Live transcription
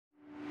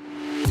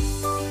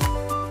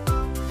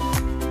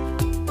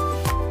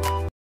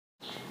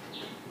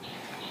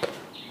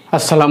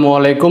আসসালামু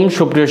আলাইকুম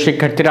সুপ্রিয়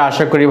শিক্ষার্থীরা,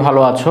 আশা করি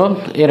ভালো আছো।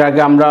 এর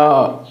আগে আমরা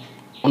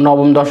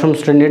নবম দশম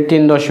শ্রেণীর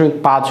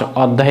 3.5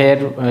 অধ্যায়ের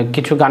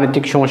কিছু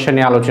গাণিতিক সমস্যা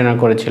নিয়ে আলোচনা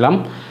করেছিলাম।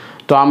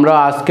 তো আমরা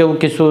আজকেও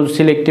কিছু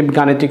সিলেক্টিভ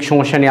গাণিতিক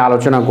সমস্যা নিয়ে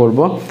আলোচনা করব।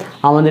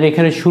 আমাদের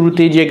এখানে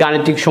শুরুতেই যে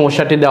গাণিতিক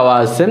সমস্যাটি দেওয়া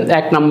আছে,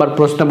 1 নম্বর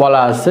প্রশ্নে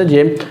বলা আছে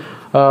যে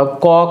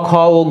ক, খ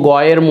ও গ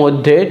এর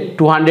মধ্যে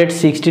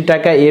 260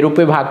 টাকা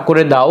এরূপে ভাগ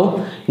করে দাও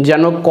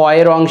যেন ক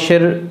এর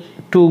অংশের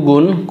 2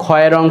 গুণ, খ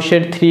এর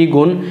অংশের 3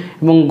 গুণ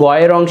এবং গ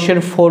এর অংশের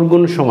 4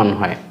 গুণ সমান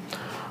হয়।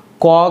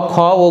 ক, খ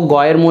ও গ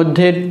এর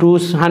মধ্যে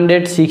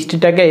 260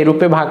 টাকা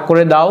এরূপে ভাগ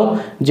করে দাও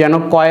যেন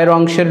ক এর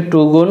অংশের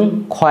 2 গুণ,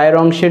 খ এর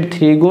অংশের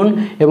 3 গুণ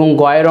এবং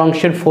গ এর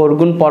অংশের 4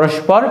 গুণ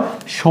পরস্পর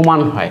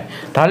সমান হয়।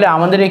 তাহলে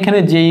আমাদের এখানে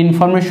যে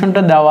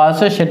ইনফরমেশনটা দেওয়া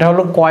আছে সেটা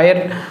হলো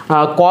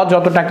ক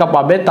যত টাকা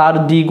পাবে তার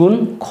দ্বিগুণ,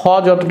 খ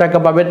যত টাকা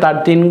পাবে তার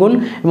 3 গুণ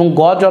এবং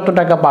গ যত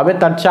টাকা পাবে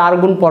তার 4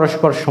 গুণ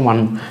পরস্পর সমান।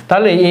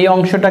 তাহলে এই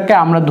অংশটাকে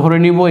আমরা ধরে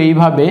নিব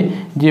এইভাবে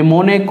যে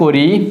মনে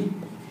করি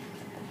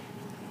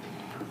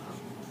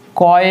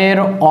ক এর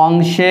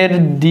অংশের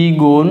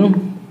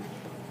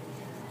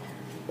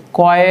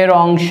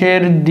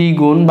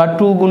দ্বিগুণ বা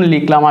 2 গুণ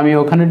লিখলাম, আমি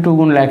ওখানে 2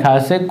 গুণ লেখা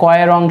আছে। ক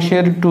এর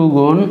অংশের 2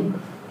 গুণ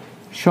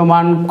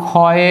সমান খ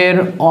এর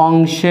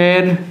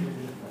অংশের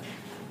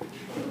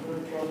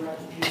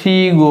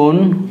 3 গুণ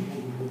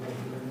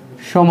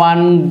সমান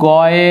গ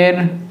এর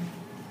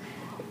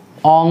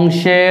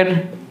অংশের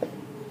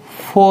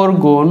 4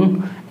 গুণ।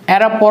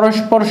 এরা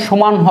পরস্পর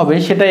সমান হবে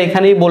সেটা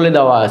এখানেই বলে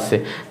দেওয়া আছে।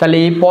 তাহলে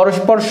এই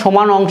পরস্পর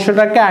সমান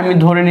অংশটাকে আমি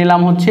ধরে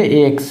নিলাম হচ্ছে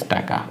x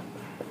টাকা,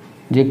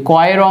 যে ক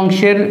এর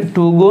অংশের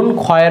 2 গুণ,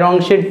 খ এর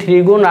অংশের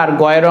 3 গুণ আর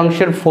গ এর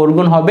অংশের 4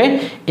 গুণ হবে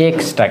x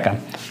টাকা।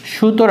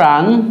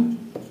 সুতরাং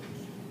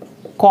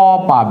ক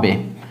পাবে।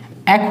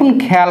 এখন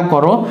খেয়াল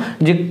করো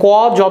যে ক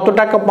যত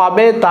টাকা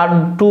পাবে তার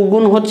 2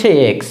 গুণ হচ্ছে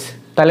x,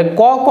 তাহলে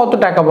ক কত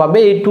টাকা পাবে,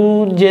 এই 2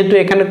 যেহেতু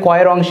এখানে ক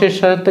এর অংশের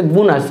সাথে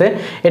গুণ আছে,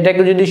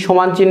 এটাকে যদি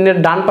সমান চিহ্নের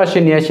ডান পাশে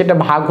নিয়ে আসে এটা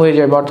ভাগ হয়ে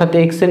যাবে, অর্থাৎ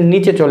x এর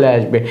নিচে চলে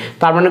আসবে।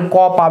 তার মানে ক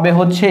পাবে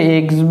হচ্ছে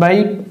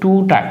x/2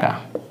 টাকা।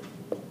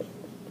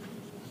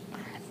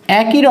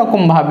 একই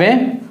রকম ভাবে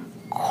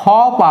খ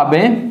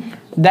পাবে,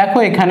 দেখো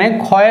এখানে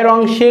খ এর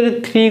অংশের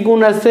 3 গুণ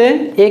আছে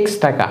x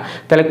টাকা,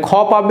 তাহলে খ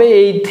পাবে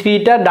এই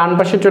 3টা ডান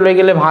পাশে চলে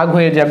গেলে ভাগ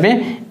হয়ে যাবে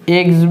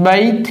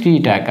x/3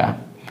 টাকা।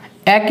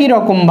 একই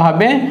রকম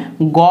ভাবে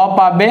গ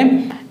পাবে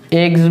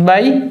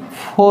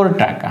x/4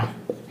 টাকা।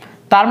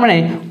 তার মানে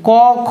ক,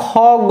 খ,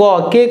 গ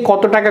কে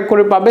কত টাকা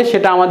করে পাবে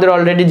সেটা আমাদের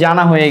অলরেডি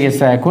জানা হয়ে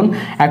গেছে।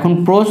 এখন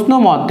প্রশ্ন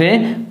মতে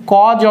ক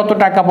যত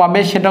টাকা পাবে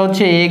সেটা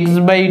হচ্ছে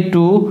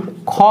x/2,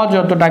 খ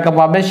যত টাকা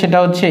পাবে সেটা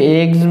হচ্ছে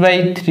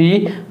x/3,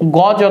 গ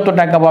যত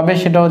টাকা পাবে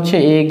সেটা হচ্ছে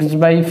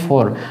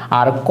x/4।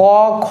 আর ক,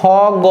 খ,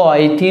 গ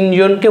এই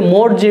তিনজনকে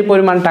মোট যে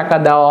পরিমাণ টাকা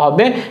দেওয়া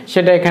হবে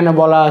সেটা এখানে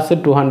বলা আছে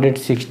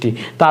 260।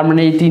 তার মানে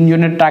এই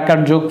তিনজনের টাকার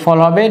যোগফল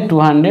হবে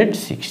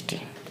 260।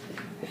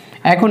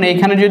 এখন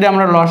এইখানে যদি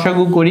আমরা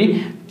লসাগু করি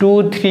 2,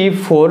 3,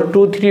 4,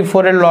 2, 3,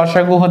 4 এর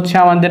লসাগু হচ্ছে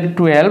আমাদের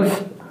 12।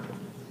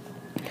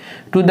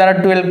 2 দ্বারা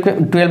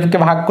 12কে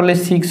ভাগ করলে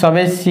 6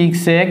 হবে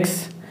 6x,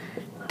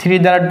 3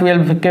 দ্বারা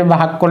 12কে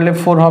ভাগ করলে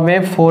 4 হবে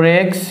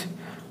 4x,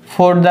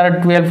 4 দ্বারা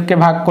 12কে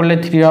ভাগ করলে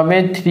 3 হবে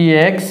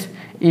 3x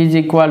ইজ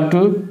ইকুয়াল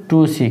টু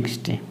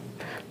 260।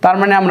 তার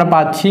মানে আমরা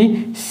পাচ্ছি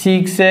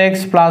 6x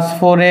plus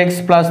 4x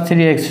plus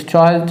 3x,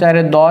 6 4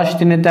 10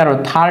 3 13,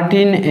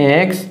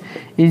 13x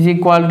is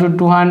equal to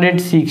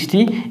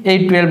 260। এই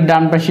 12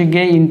 ডান পাশে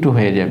গিয়ে ইনটু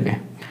হয়ে যাবে।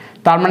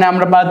 তার মানে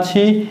আমরা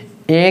পাচ্ছি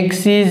x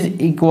is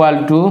equal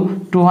to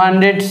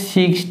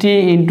 260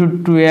 into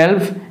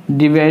 12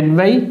 divide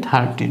by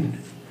 13।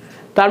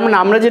 তার মানে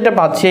আমরা যেটা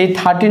পাচ্ছি এই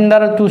 13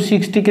 দ্বারা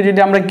 260কে যদি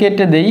আমরা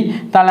কেটে দেই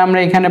তাহলে আমরা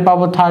এখানে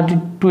পাবো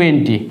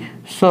 20।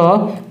 So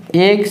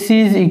x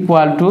is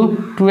equal to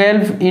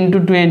 12 into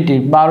 20,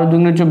 12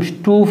 দুগুণে 24,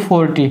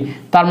 240।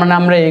 তার মানে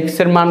আমরা x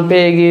এর মান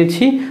পেয়ে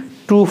গিয়েছি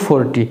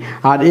 240।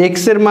 আর x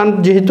এর মান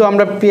যেহেতু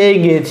আমরা পেয়ে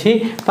গিয়েছি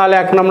তাহলে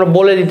এখন আমরা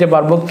বলে দিতে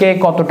পারবো কে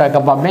কত টাকা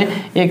পাবে।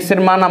 x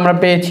এর মান আমরা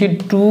পেয়েছি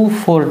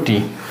 240।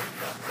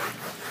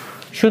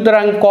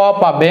 সুতরাং ক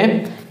পাবে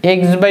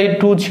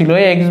x/2 ছিল,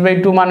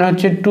 x/2 মানে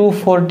হচ্ছে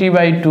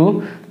 240/2,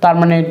 তার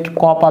মানে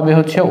ক পাবে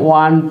হচ্ছে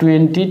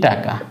 120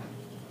 টাকা।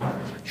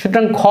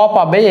 সুতরাং খ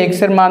পাবে, x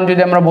এর মান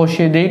যদি আমরা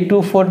বসিয়ে দিই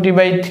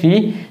 240/3,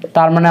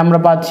 তার মানে আমরা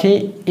পাচ্ছি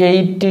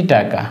 80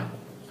 টাকা।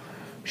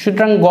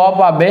 সুতরাং গ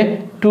পাবে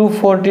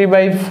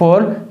 240/4,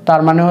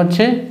 তার মানে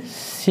হচ্ছে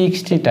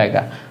 60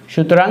 টাকা।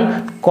 সুতরাং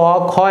ক,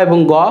 খ এবং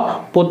গ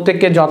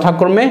প্রত্যেককে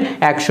যথাক্রমে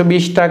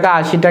 120 টাকা,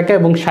 80 টাকা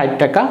এবং 60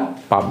 টাকা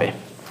পাবে।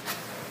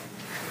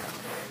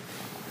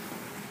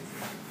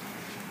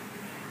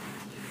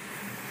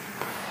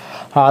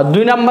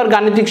 2 নম্বর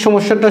গাণিতিক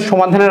সমস্যাটা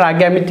সমাধানের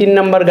আগে আমি 3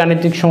 নম্বর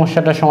গাণিতিক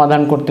সমস্যাটা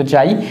সমাধান করতে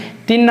চাই।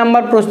 3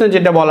 নম্বর প্রশ্নে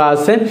যেটা বলা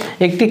আছে,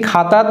 একটি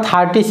খাতা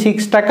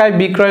 36 টাকায়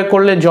বিক্রয়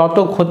করলে যত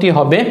ক্ষতি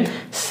হবে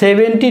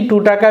 72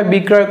 টাকায়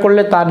বিক্রয়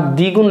করলে তার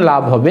দ্বিগুণ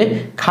লাভ হবে।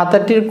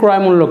 খাতাটির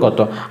ক্রয় মূল্য কত?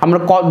 আমরা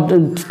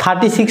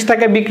 36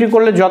 টাকায় বিক্রি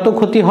করলে যত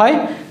ক্ষতি হয়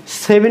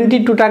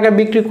 72 টাকা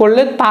বিক্রি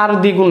করলে তার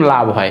দ্বিগুণ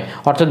লাভ হয়,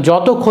 অর্থাৎ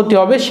যত ক্ষতি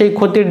হবে সেই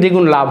ক্ষতির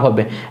দ্বিগুণ লাভ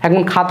হবে।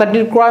 এখন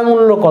খাতাটির ক্রয়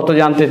মূল্য কত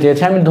জানতে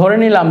চেয়েছে। আমি ধরে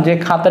নিলাম যে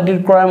খাতাটির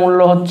ক্রয় মূল্য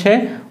হচ্ছে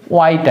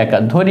ওয়াই টাকা।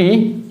 ধরি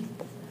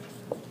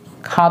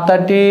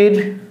খাতাটির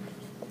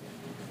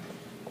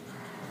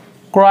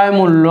ক্রয়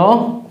মূল্য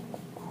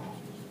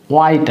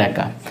ওয়াই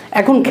টাকা।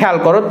 এখন খেয়াল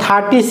করো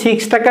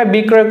 36 টাকা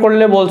বিক্রয়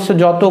করলে বলছে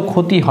যত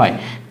ক্ষতি হয়,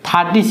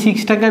 36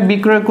 টাকায়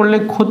বিক্রয় করলে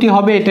ক্ষতি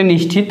হবে এটা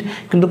নিশ্চিত,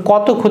 কিন্তু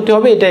কত ক্ষতি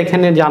হবে এটা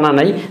এখানে জানা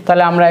নাই।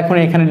 তাহলে আমরা এখন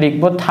এখানে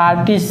লিখব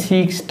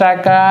 36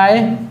 টাকায়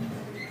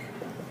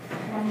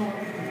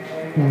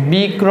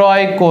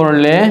বিক্রয়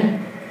করলে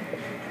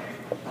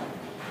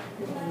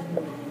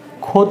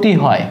ক্ষতি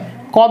হয়,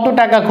 কত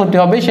টাকা ক্ষতি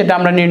হবে সেটা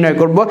আমরা নির্ণয়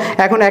করব।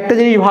 এখন একটা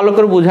জিনিস ভালো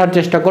করে বোঝার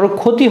চেষ্টা করো,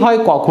 ক্ষতি হয়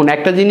কখন।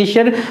 একটা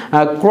জিনিসের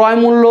ক্রয়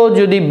মূল্য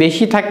যদি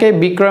বেশি থাকে,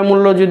 বিক্রয়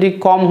মূল্য যদি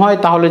কম হয়,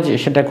 তাহলে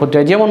সেটা ক্ষতি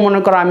হয়। যেমন মনে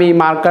করো আমি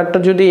মার্কারটা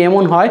যদি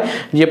এমন হয়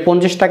যে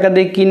 50 টাকা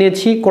দিয়ে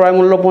কিনেছি, ক্রয়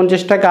মূল্য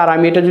 50 টাকা, আর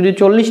আমি এটা যদি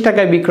 40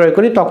 টাকায় বিক্রয়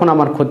করি তখন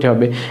আমার ক্ষতি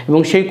হবে।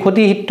 এবং সেই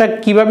ক্ষতিটা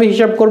কিভাবে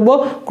হিসাব করব,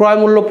 ক্রয়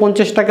মূল্য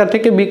 50 টাকা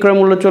থেকে বিক্রয়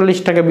মূল্য 40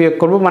 টাকা বিয়োগ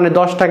করব, মানে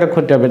 10 টাকা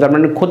ক্ষতি হবে। তার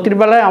মানে ক্ষতির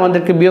বেলায়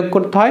আমাদেরকে বিয়োগ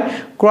করতে হয়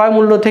ক্রয়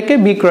মূল্য থেকে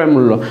বিক্রয়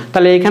মূল্য।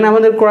 তাহলে এখানে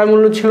আমাদের ক্রয়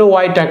মূল্য ছিল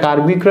ওয়াই টাকা আর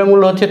বিক্রয়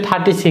মূল্য হচ্ছে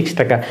 36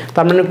 টাকা।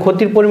 তার মানে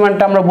ক্ষতির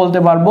পরিমাণটা আমরা বলতে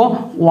পারবো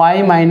ওয়াই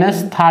মাইনাস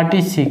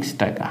 36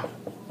 টাকা।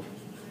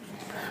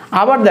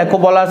 আবার দেখো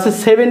বলা আছে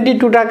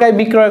 72 টাকায়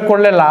বিক্রয়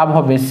করলে লাভ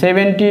হবে,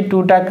 72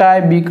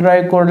 টাকায়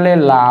বিক্রয় করলে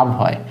লাভ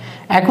হয়।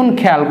 এখন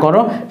খেয়াল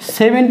করো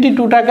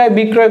 72 টাকায়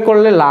বিক্রয়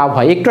করলে লাভ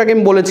হয়। একটু আগে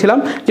আমি বলেছিলাম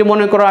যে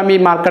মনে করো আমি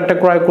মার্কারটা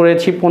ক্রয়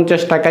করেছি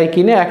 50 টাকায়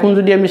কিনে, এখন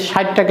যদি আমি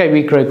 60 টাকায়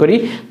বিক্রয় করি,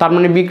 তার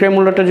মানে বিক্রয়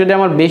মূল্যটা যদি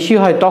আমার বেশি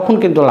হয় তখন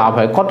কিন্তু লাভ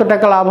হয়। কত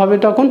টাকা লাভ হবে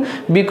তখন,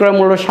 বিক্রয়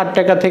মূল্য 60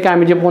 টাকা থেকে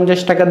আমি যে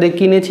 50 টাকা দিয়ে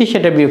কিনেছি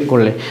সেটা বিয়োগ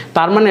করলে।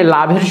 তার মানে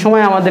লাভের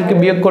সময় আমাদেরকে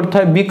বিয়োগ করতে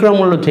হয় বিক্রয়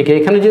মূল্য থেকে।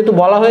 এখানে যেহেতু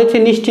বলা হয়েছে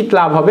নিশ্চিত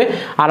লাভ হবে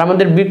আর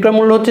আমাদের বিক্রয়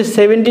মূল্য হচ্ছে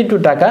 72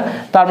 টাকা,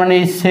 তার মানে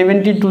এই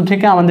 72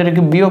 থেকে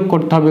আমাদেরকে বিয়োগ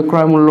করতে হবে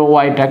ক্রয় মূল্য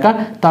ওয়াই টাকা,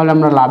 তাহলে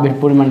আমরা লাভের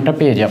পরিমাণটা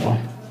পেয়ে যাব।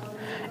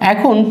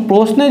 এখন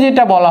প্রশ্নে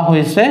যেটা বলা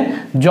হয়েছে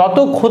যত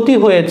ক্ষতি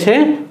হয়েছে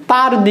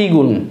তার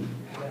দ্বিগুণ,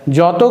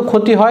 যত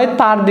ক্ষতি হয়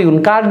তার দ্বিগুণ।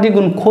 কার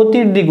দ্বিগুণ,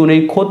 ক্ষতির দ্বিগুণ।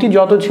 এই ক্ষতি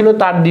যত ছিল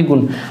তার দ্বিগুণ।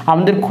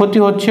 আমাদের ক্ষতি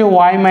হচ্ছে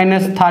ওয়াই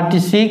মাইনাস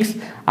 36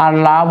 আর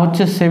লাভ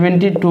হচ্ছে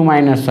 72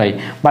 মাইনাস ওয়াই।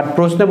 বাট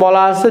প্রশ্নে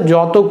বলা আছে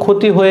যত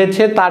ক্ষতি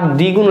হয়েছে তার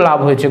দ্বিগুণ লাভ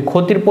হয়েছে,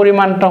 ক্ষতির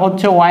পরিমাণটা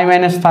হচ্ছে ওয়াই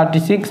মাইনাস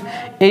 36,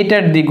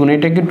 এইটার দ্বিগুণ,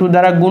 এটাকে 2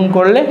 দ্বারা গুণ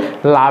করলে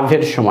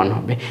লাভের সমান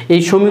হবে।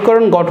 এই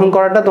সমীকরণ গঠন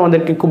করাটা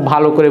তোমাদেরকে খুব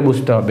ভালো করে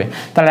বুঝতে হবে।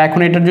 তাহলে এখন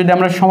এটা যদি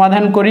আমরা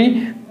সমাধান করি,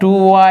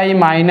 2y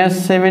minus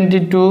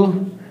 72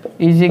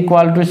 is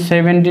equal to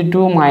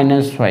 72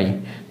 minus Y.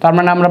 তার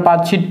মানে আমরা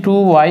পাচ্ছি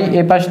 2y,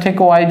 এ পাশ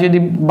থেকে y যদি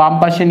বাম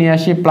পাশে নিয়ে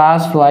আসি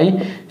প্লাস ওয়াই,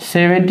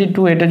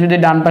 72 এটা যদি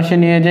ডান পাশে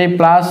নিয়ে যাই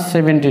প্লাস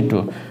 72,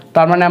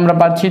 তার মানে আমরা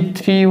পাচ্ছি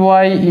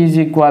 3y ইজ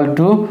ইকুয়াল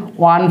টু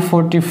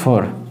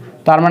 144।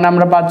 তার মানে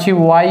আমরা পাচ্ছি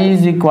y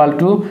ইজ ইকুয়াল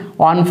টু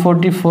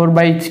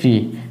 144/3।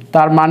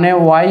 তার মানে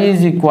y ইজ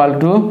ইকুয়াল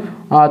টু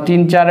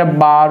 3 4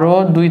 12,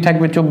 2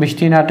 থাকবে 24,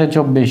 3 8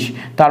 24।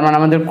 তার মানে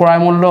আমাদের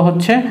ক্রয় মূল্য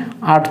হচ্ছে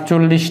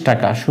 48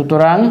 টাকা।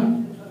 সুতরাং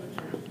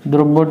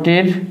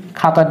দ্রব্যটির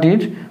খাতাটির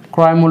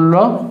ক্রয় মূল্য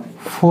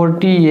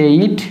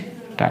 48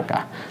 টাকা।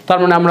 তার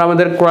মানে আমরা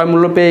আমাদের ক্রয়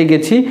মূল্য পেয়ে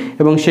গেছি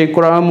এবং সেই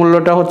ক্রয়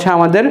মূল্যটা হচ্ছে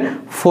আমাদের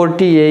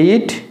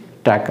 48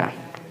 টাকা।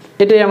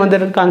 এটাই আমাদের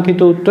কাঙ্ক্ষিত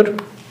উত্তর।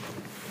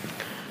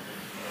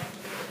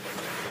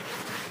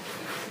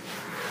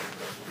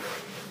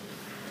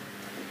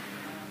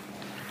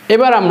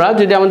 এবার আমরা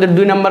যদি আমাদের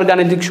 2 নম্বর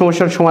গাণিতিক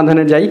সমস্যার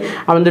সমাধানে যাই,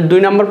 আমাদের 2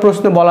 নম্বর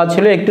প্রশ্নে বলা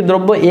ছিল একটি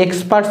দ্রব্য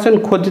x%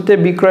 ক্ষতিতে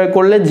বিক্রয়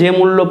করলে যে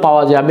মূল্য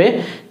পাওয়া যাবে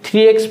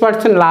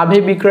 3x% লাভে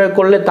বিক্রয়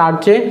করলে তার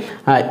চেয়ে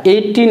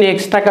 18x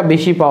টাকা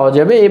বেশি পাওয়া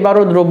যাবে।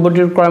 এবারও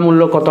দ্রব্যটির ক্রয়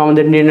মূল্য কত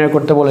আমাদের নির্ণয়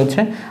করতে বলেছে।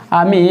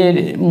 আমি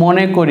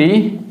মনে করি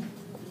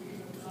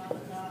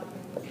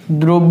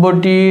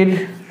দ্রব্যটির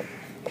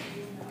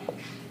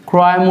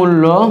ক্রয়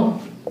মূল্য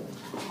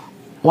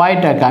y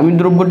টাকা, আমি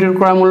দ্রব্যটির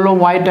ক্রয় মূল্য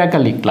y টাকা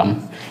লিখলাম।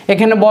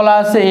 এখানে বলা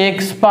আছে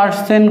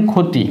x%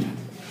 ক্ষতি,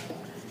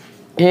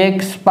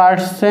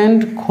 x%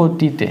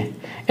 ক্ষতিতে,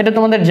 এটা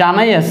তোমাদের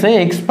জানাই আছে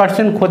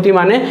x% ক্ষতি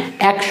মানে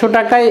 100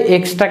 টাকায়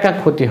x টাকা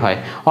ক্ষতি হয়।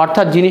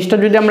 অর্থাৎ জিনিসটা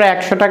যদি আমরা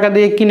 100 টাকা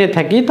দিয়ে কিনে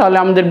থাকি তাহলে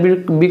আমাদের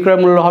বিক্রয়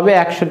মূল্য হবে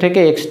 100 থেকে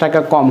x টাকা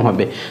কম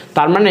হবে।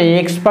 তার মানে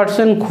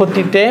x%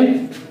 ক্ষতিতে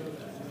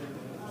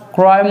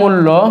ক্রয়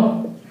মূল্য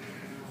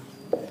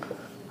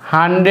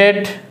 100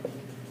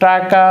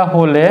 টাকা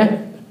হলে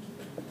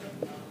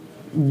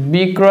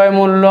বিক্রয়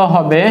মূল্য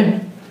হবে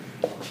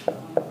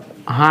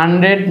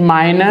 100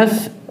 মাইনাস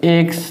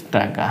x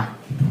টাকা।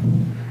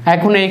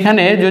 এখন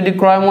এখানে যদি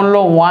ক্রয় মূল্য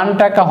 1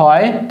 টাকা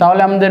হয়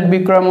তাহলে আমাদের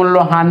বিক্রয় মূল্য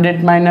 100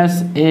 মাইনাস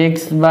x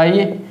বাই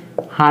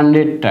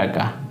 100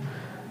 টাকা।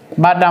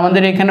 বাট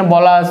আমাদের এখানে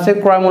বলা আছে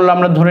ক্রয় মূল্য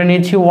আমরা ধরে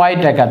নিয়েছি y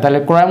টাকা, তাহলে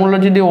ক্রয় মূল্য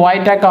যদি y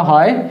টাকা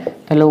হয়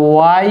তাহলে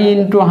y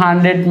into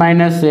 100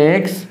 minus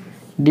x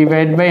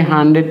divide by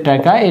 100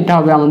 টাকা, এটা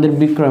হবে আমাদের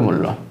বিক্রয়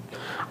মূল্য।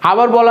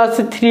 আবার বলা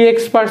আছে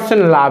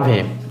 3x% লাভে,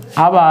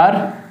 আবার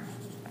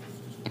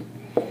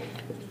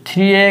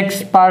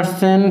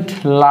 3x%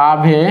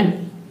 লাভে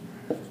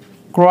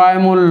ক্রয়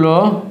মূল্য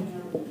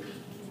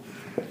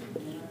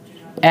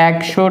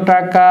 100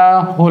 টাকা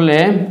হলে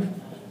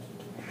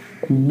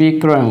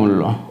বিক্রয়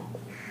মূল্য,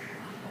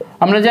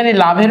 আমরা জানি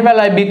লাভের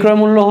বেলায় বিক্রয়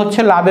মূল্য হচ্ছে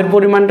লাভের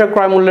পরিমাণটা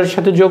ক্রয় মূল্যের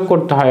সাথে যোগ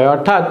করতে হয়,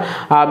 অর্থাৎ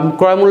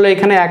ক্রয় মূল্য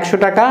এখানে 100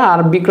 টাকা আর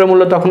বিক্রয়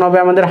মূল্য তখন হবে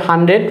আমাদের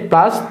 100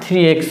 প্লাস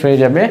 3x হয়ে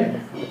যাবে,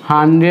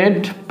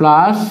 100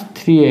 প্লাস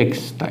 3x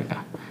টাকা।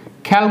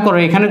 খেয়াল করো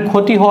এখানে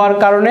ক্ষতি হওয়ার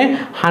কারণে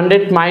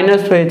 100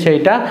 মাইনাস হয়েছে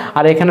এটা,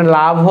 আর এখানে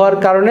লাভ হওয়ার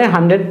কারণে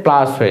 100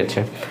 প্লাস হয়েছে।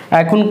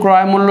 এখন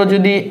ক্রয় মূল্য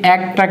যদি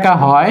 1 টাকা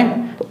হয়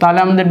তাহলে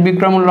আমাদের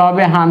বিক্রয় মূল্য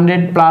হবে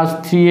 100 প্লাস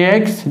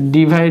 3x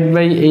ডিভাইড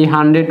বাই এই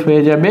 100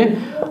 হয়ে যাবে।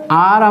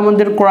 আর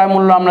আমাদের ক্রয়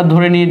মূল্য আমরা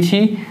ধরে নিয়েছি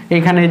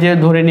এখানে যে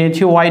ধরে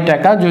নিয়েছি y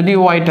টাকা, যদি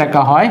y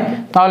টাকা হয়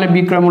তাহলে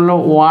বিক্রয় মূল্য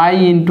y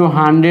into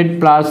 100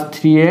 plus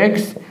 3x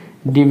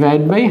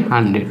divide by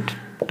 100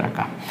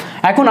 টাকা।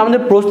 এখন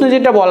আমাদের প্রশ্নে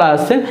যেটা বলা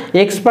আছে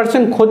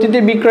x% ক্ষতিতে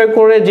বিক্রয়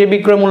করে যে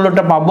বিক্রয়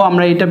মূল্যটা পাবো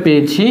আমরা এটা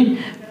পেয়েছি,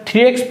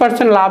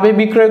 3x% লাভে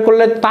বিক্রয়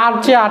করলে তার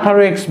চেয়ে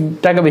 18x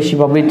টাকা বেশি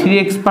পাবো। এই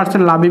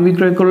 3x% লাভে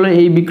বিক্রয় করলে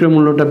এই বিক্রয়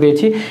মূল্যটা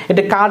পেয়েছি,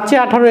 এটা কার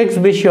চেয়ে 18x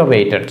বেশি হবে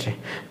এটার চেয়ে।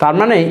 তার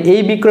মানে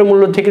এই বিক্রয়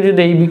মূল্য থেকে যদি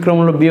এই বিক্রয়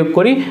মূল্য বিয়োগ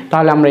করি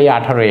তাহলে আমরা এই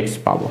 18x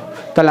পাবো।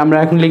 তাহলে আমরা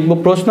এখন লিখব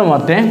প্রশ্ন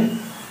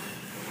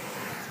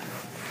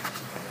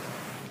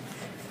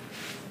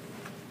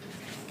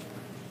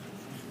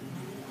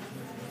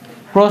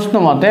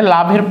মতে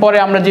লাভের পরে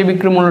আমরা যে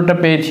বিক্রয় মূল্যটা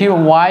পেয়েছি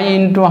y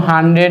into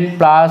 100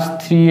 plus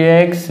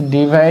 3x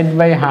divide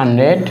by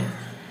 100,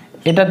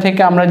 এটা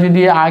থেকে আমরা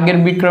যদি আগের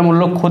বিক্রয়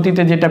মূল্য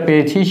ক্ষতিতে যেটা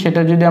পেয়েছি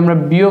সেটা যদি আমরা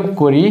বিয়োগ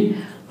করি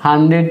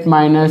 100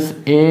 minus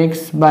x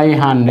by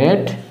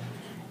 100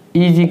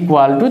 is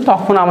equal to,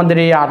 তখন আমাদের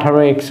এই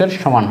 18x এর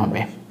সমান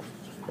হবে।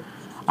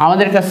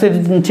 আমাদের কাছে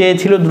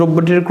চেয়েছিল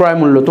দ্রব্যটির ক্রয়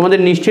মূল্য, তোমাদের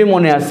নিশ্চয়ই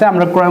মনে আছে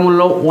আমরা ক্রয়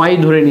মূল্য y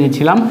ধরে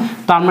নিয়েছিলাম।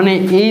 তার মানে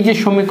এই যে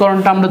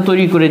সমীকরণটা আমরা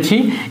তৈরি করেছি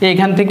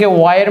এখান থেকে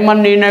y এর মান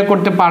নির্ণয়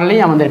করতে পারলেই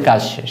আমাদের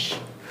কাজ শেষ।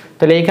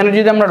 তাহলে এখানে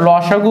যদি আমরা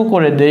লসাগু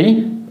করে দেই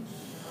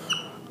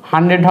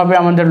 100 হবে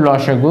আমাদের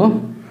লসাগু,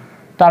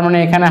 তার মানে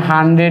এখানে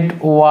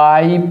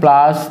 100y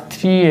প্লাস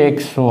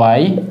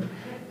 3xy,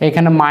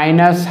 এখানে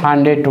মাইনাস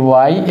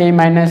 100y, এই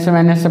মাইনাসে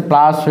মাইনাসে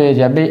প্লাস হয়ে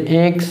যাবে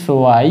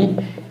xy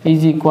is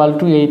equal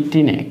to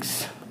 18x।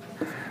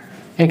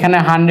 এখানে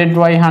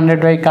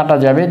 100y কাটা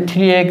যাবে,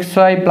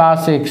 3xy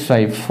plus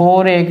xy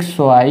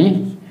 4xy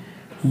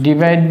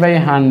divide by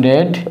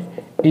 100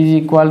 is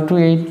equal to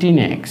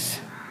 18x।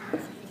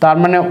 তার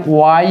মানে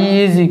y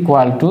ইজ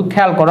ইকুয়াল টু,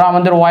 খেয়াল করো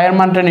আমাদের y এর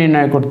মানটা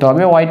নির্ণয় করতে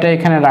হবে, yটা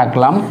এখানে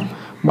রাখলাম,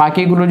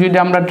 বাকিগুলো যদি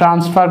আমরা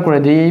ট্রান্সফার করে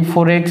দিই এই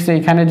 4x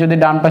এখানে যদি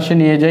ডান পাশে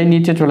নিয়ে যাই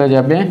নিচে চলে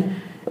যাবে,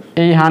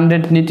 এই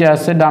 100 নিচে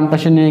আসছে ডান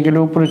পাশে নিয়ে গেলে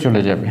উপরে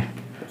চলে যাবে।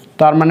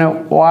 তার মানে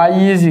y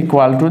ইজ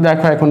ইকুয়াল টু,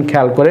 দেখো এখন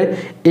খেয়াল করে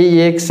এই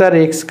x আর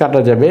x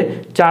কাটা যাবে,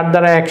 4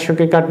 দ্বারা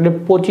 100কে কাটলে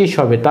 25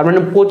 হবে, তার মানে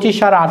 25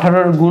 আর 18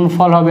 এর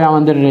গুণফল হবে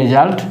আমাদের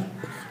রেজাল্ট।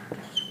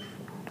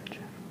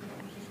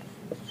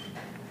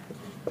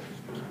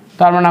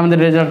 তার মানে আমাদের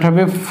রেজাল্ট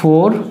হবে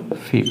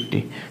 450।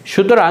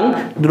 সুতরাং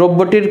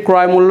দ্রব্যটির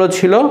ক্রয় মূল্য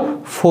ছিল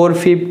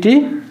 450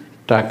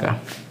 টাকা।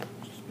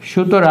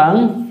 সুতরাং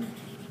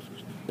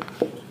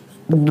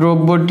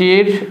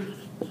দ্রব্যটির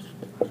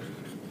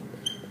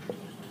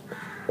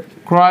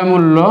ক্রয়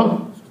মূল্য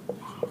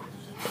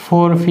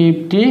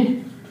 450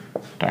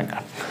 টাকা।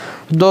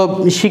 তো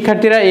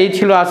শিক্ষার্থীরা এই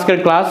ছিল আজকের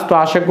ক্লাস, তো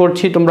আশা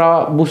করছি তোমরা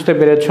বুঝতে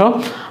পেরেছো।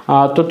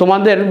 তো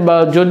তোমাদের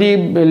যদি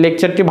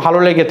লেকচারটি ভালো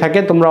লেগে থাকে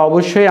তোমরা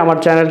অবশ্যই আমার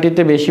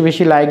চ্যানেলটিতে বেশি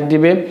বেশি লাইক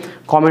দিবে,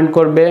 কমেন্ট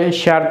করবে,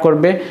 শেয়ার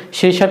করবে।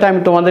 সেই সাথে আমি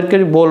তোমাদেরকে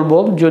বলবো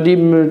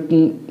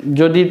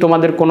যদি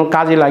তোমাদের কোনো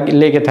কাজে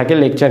লেগে থাকে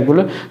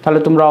লেকচারগুলো তাহলে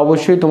তোমরা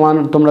অবশ্যই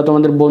তোমরা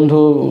তোমাদের বন্ধু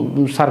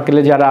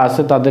সার্কেলে যারা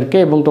আছে তাদেরকে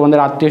এবং তোমাদের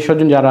আত্মীয়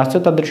স্বজন যারা আছে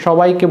তাদের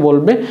সবাইকে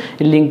বলবে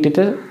এই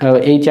লিঙ্কটিতে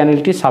এই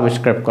চ্যানেলটি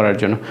সাবস্ক্রাইব করার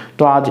জন্য।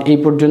 তো আজ এই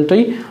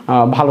পর্যন্তই,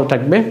 ভালো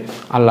থাকবে,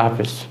 আল্লাহ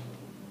হাফেজ।